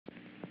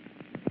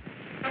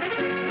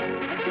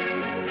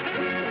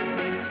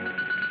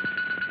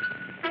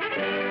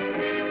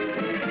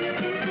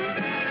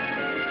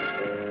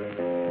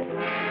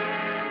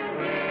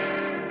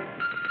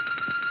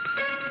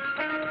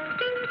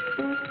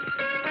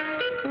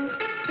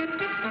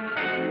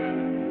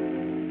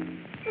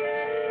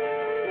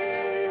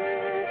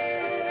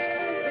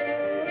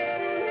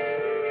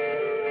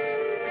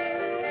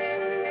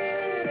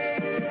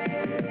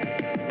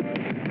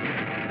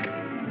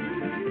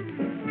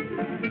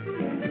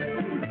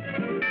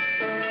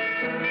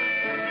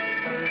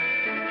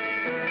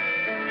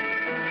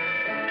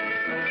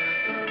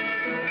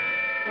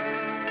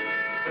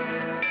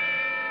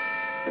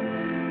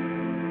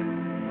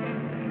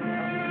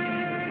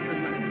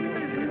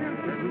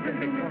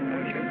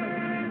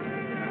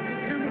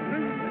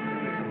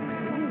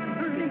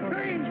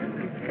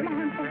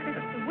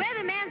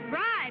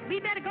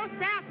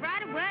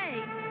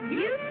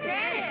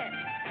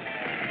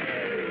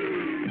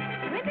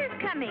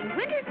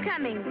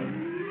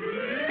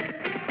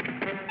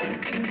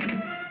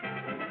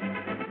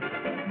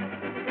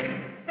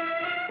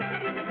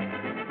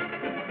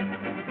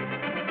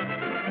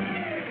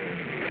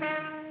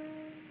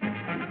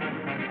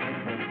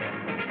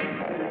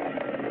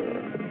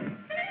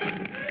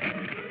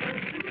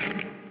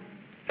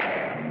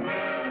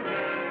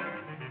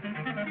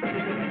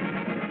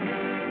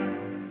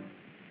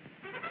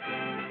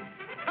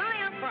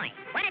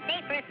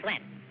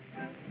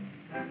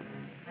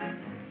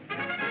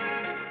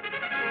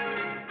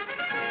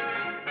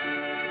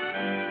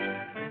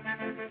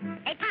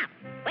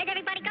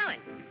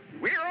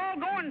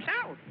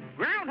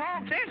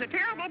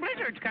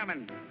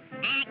coming.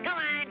 Go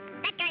on.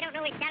 That guy don't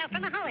know his shadow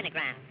from a hole in the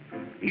ground.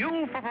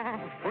 You'll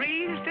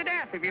freeze to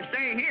death if you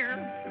stay here.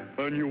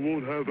 And you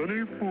won't have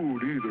any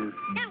food either.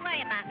 Don't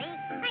worry about me.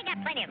 I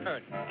got plenty of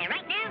food. And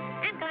right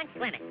now, I'm going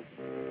swimming.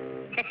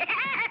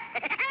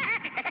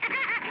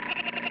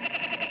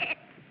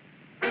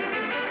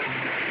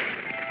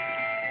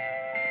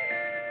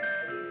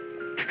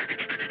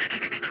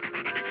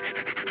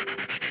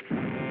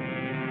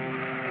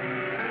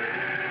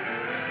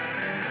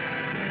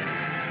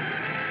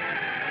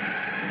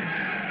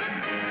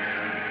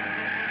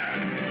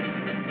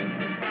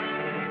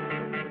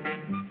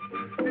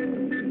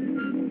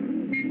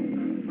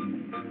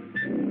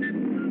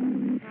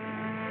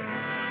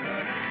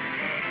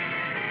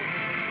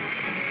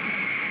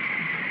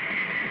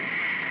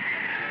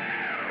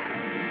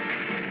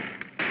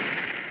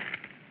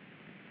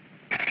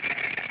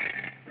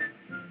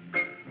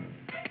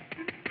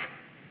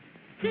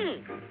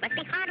 Must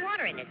be hard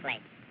water in this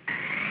lake.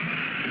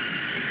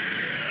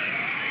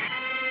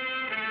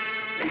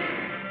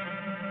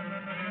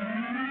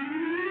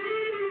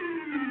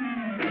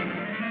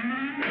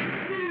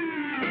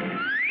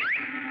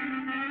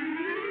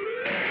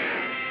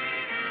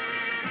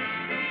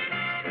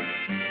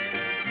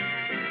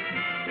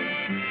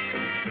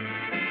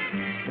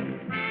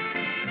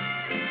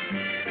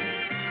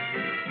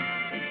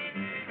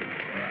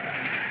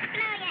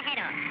 Blow your head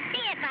off.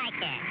 See if I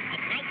can.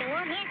 It's nice and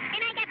warm here,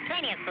 and I got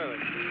plenty of food.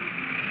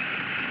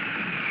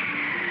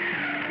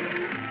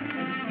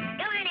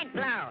 Go on and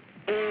blow.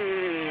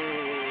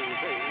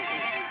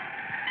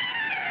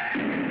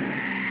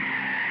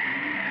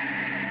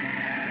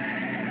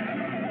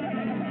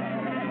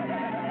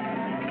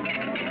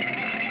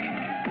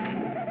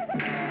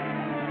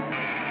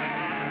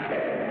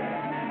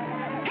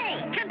 Hey,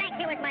 come back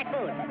here with my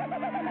food.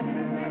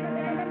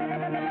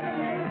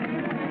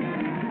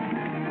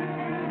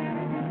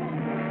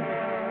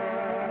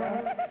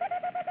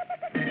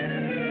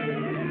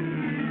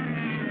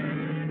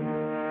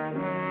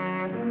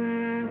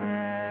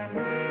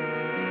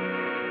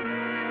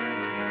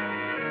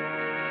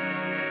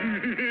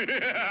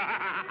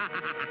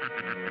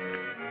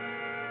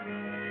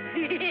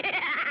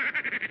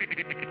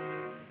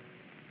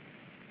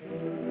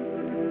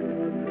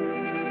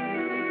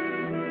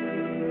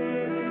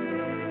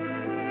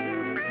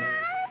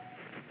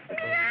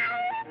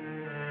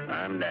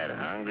 I'm that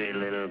hungry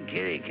little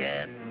kitty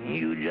cat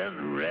you just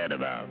read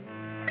about.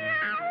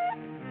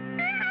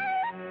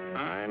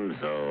 I'm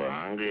so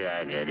hungry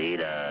I could eat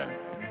a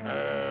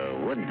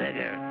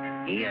woodpecker.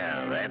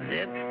 Yeah, that's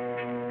it.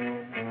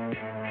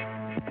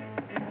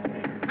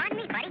 Pardon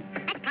me, buddy.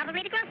 That's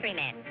probably the grocery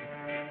man.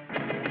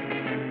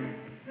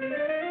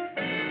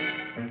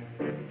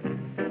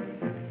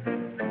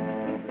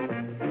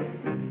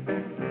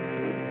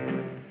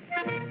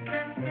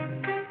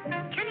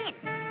 Come in.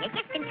 You're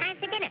just in time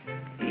for dinner.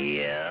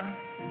 Yeah?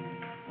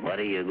 What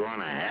are you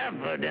gonna have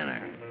for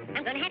dinner?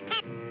 I'm going to have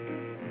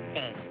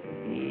catfish.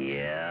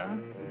 Yeah?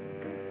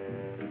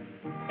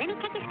 Let me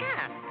take your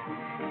scarf.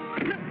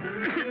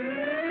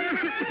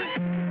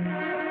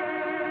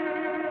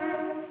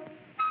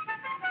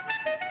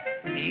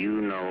 You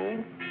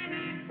know,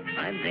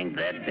 I think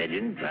that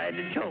pigeon tried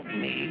to choke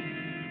me.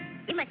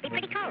 You must be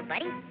pretty cold,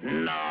 buddy.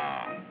 No,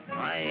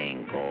 I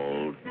ain't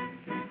cold.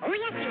 Oh,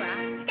 yes, you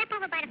are. Step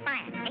over by the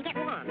fire and get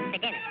warm for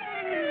dinner.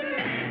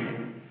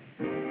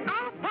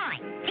 Oh, boy.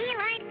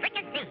 Feline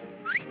fricassee.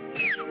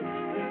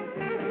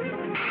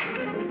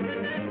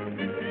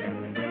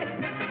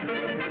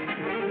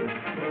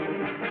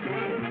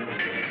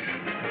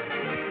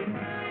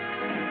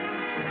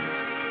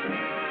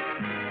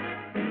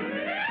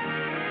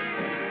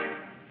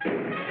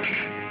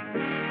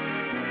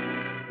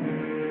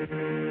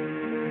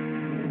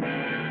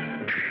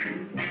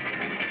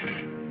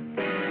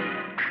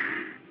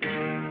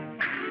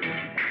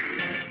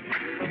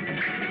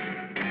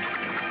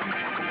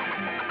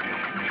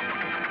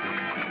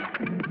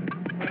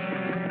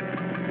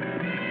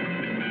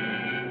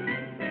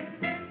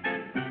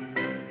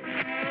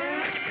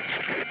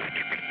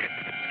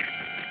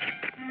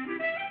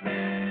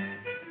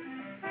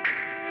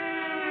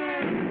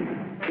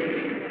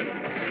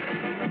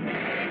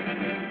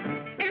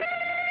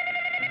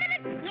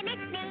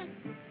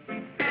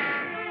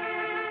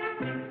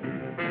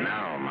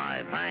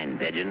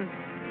 Pigeon,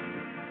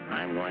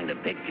 I'm going to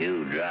pick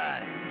you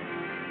dry.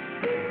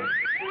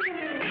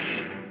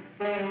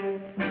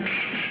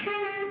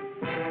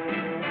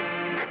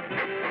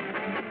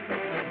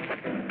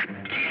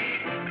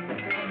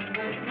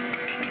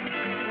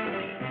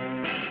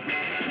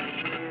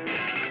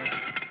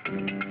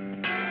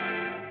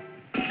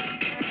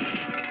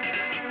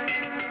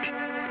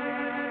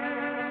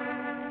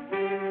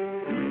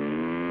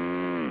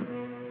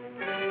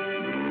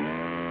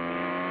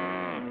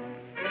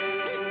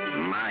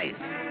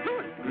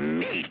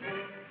 Meat.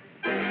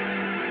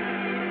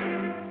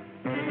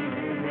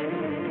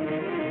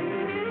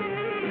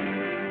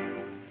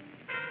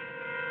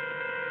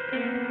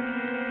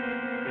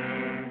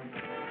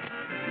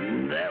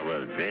 That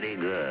was pretty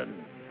good.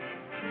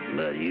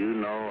 But you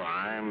know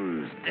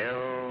I'm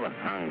still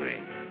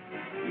hungry.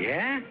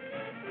 Yeah?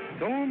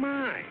 So am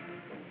I.